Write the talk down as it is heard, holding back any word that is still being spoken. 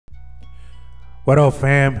What up,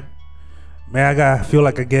 fam? Man, I feel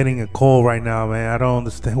like I'm getting a cold right now, man. I don't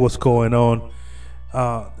understand what's going on.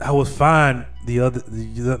 I was fine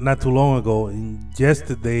not too long ago, and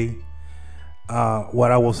yesterday,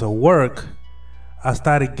 while I was at work, I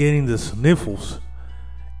started getting the sniffles,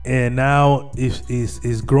 and now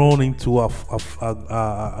it's grown into a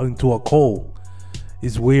cold.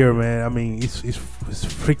 It's weird, man. I mean, it's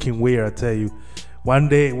freaking weird. I tell you. One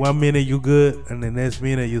minute you good, and the next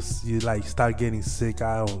minute you like start getting sick.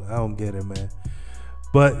 I don't get it, man.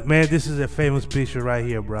 But man, this is a famous picture right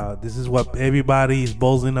here, bro. This is what everybody is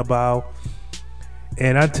buzzing about,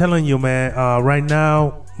 and I'm telling you, man. Right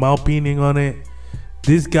now, my opinion on it,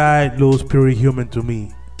 this guy looks pretty human to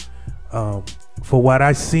me. For what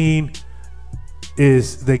I seen,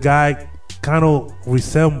 is the guy kind of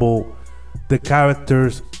resemble the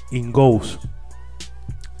characters in Ghost.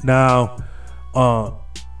 Now,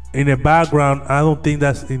 in the background, I don't think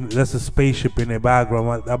that's a spaceship in the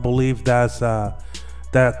background. I believe that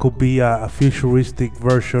could be a futuristic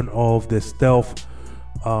version of the stealth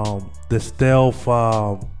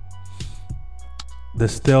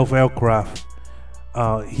aircraft.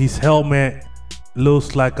 His helmet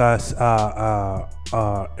looks like a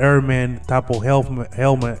airman type of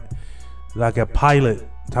helmet, like a pilot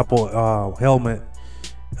type of helmet.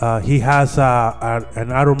 He has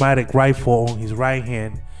an automatic rifle on his right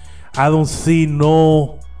hand. I don't see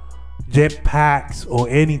no jetpacks or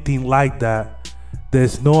anything like that.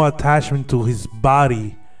 There's no attachment to his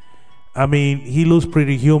body. I mean, he looks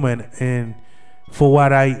pretty human, and for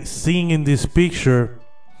what I seen in this picture,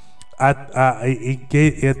 I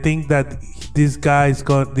think that this guy's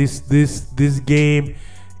got this game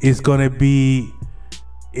is gonna be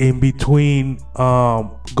in between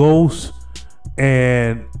Ghost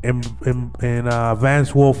and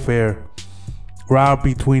Advanced Warfare, right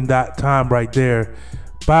between that time right there,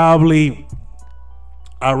 probably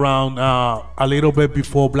around a little bit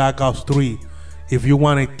before Black Ops 3. If you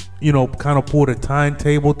want to, kind of put a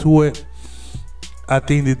timetable to it, I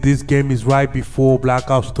think that this game is right before Black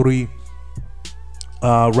Ops 3,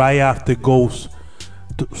 right after Ghost,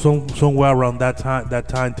 somewhere around that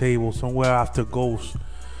timetable, somewhere after Ghost.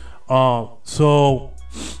 So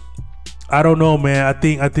I don't know, man. I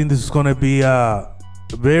think this is gonna be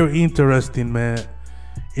very interesting, man.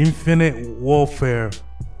 Infinite Warfare.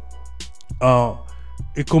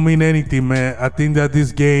 It could mean anything, man. I think that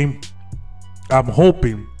this game, I'm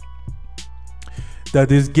hoping that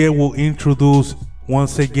this game will introduce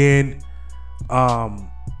once again an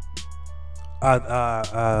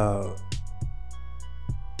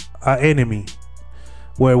enemy,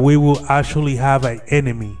 where we will actually have an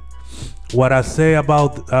enemy. What I say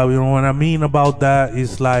about, what I mean about that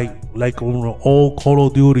is like on all Call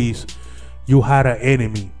of Duties, you had an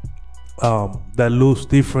enemy that looks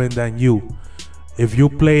different than you. If you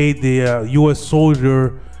play the U.S.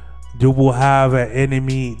 soldier, you will have an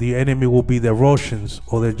enemy. The enemy will be the Russians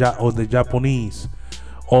or the Japanese,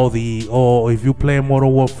 or if you play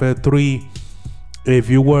Modern Warfare 3, if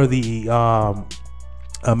you were the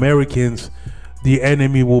Americans, the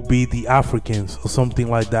enemy will be the Africans or something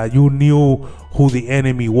like that. You knew who the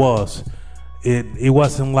enemy was. It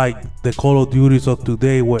wasn't like the Call of Duties of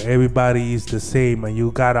today where everybody is the same and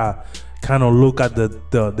you gotta kind of look at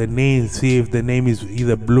the name, see if the name is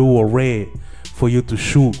either blue or red for you to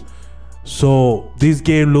shoot. So this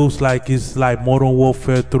game looks like it's like Modern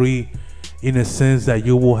Warfare 3 in a sense that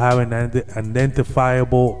you will have an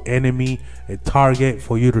identifiable enemy, a target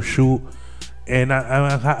for you to shoot. And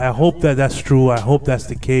I hope that that's true. I hope that's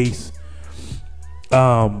the case.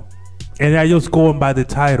 And I just going by the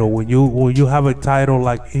title. When you have a title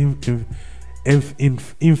like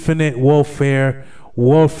Infinite Warfare,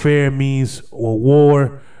 warfare means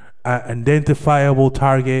war, identifiable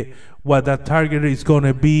target. What that target is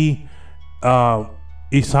gonna be,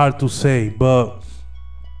 it's hard to say, but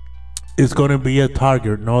it's gonna be a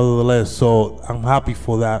target nonetheless. So I'm happy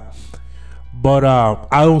for that. But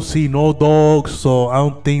I don't see no dogs, so I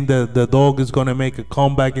don't think that the dog is gonna make a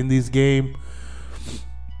comeback in this game.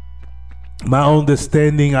 My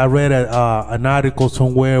understanding, I read an article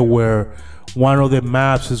somewhere where one of the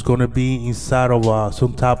maps is gonna be inside of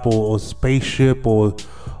some type of spaceship or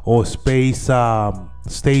space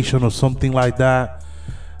station or something like that.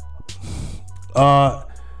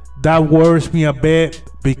 That worries me a bit,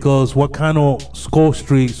 because what kind of score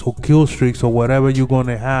streaks or kill streaks or whatever you're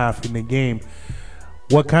gonna have in the game,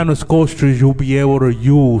 what kind of score streaks you'll be able to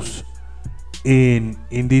use in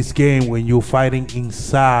this game when you're fighting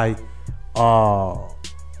inside of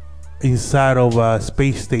a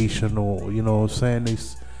space station, or what I'm saying,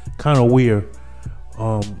 it's kind of weird.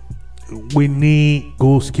 We need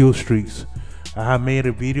good skill streaks. I have made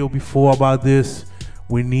a video before about this.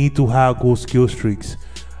 We need to have good skill streaks.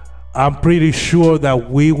 I'm pretty sure that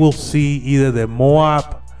we will see either the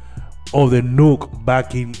Moab or the Nuke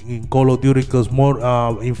back in Call of Duty, because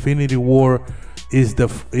Infinity Ward is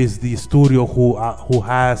the studio who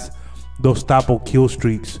has those type of kill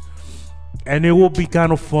streaks, and it will be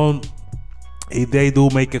kind of fun if they do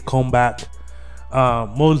make a comeback.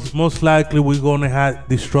 Most likely we're gonna have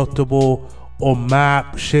destructible or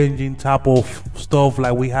map changing type of stuff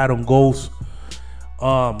like we had on Ghost.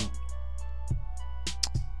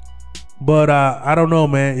 But I don't know,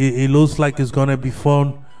 man. It looks like it's gonna be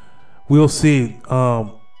fun. We'll see.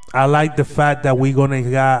 I like the fact that we're gonna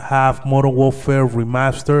have Modern Warfare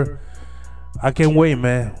Remastered. I can't wait,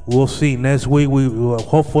 man. We'll see. Next week, we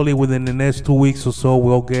hopefully within the next 2 weeks or so,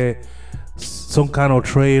 we'll get some kind of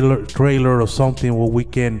trailer or something where we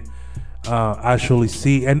can actually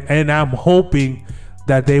see. And I'm hoping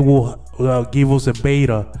that they will give us a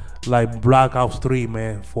beta like Black Ops 3,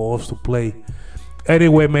 man, for us to play.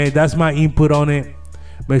 Anyway, man, that's my input on it.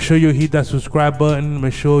 Make sure you hit that subscribe button.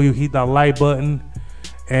 Make sure you hit that like button.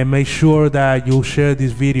 And make sure that you share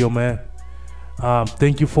this video, man.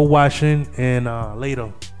 Thank you for watching, and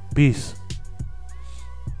later. Peace.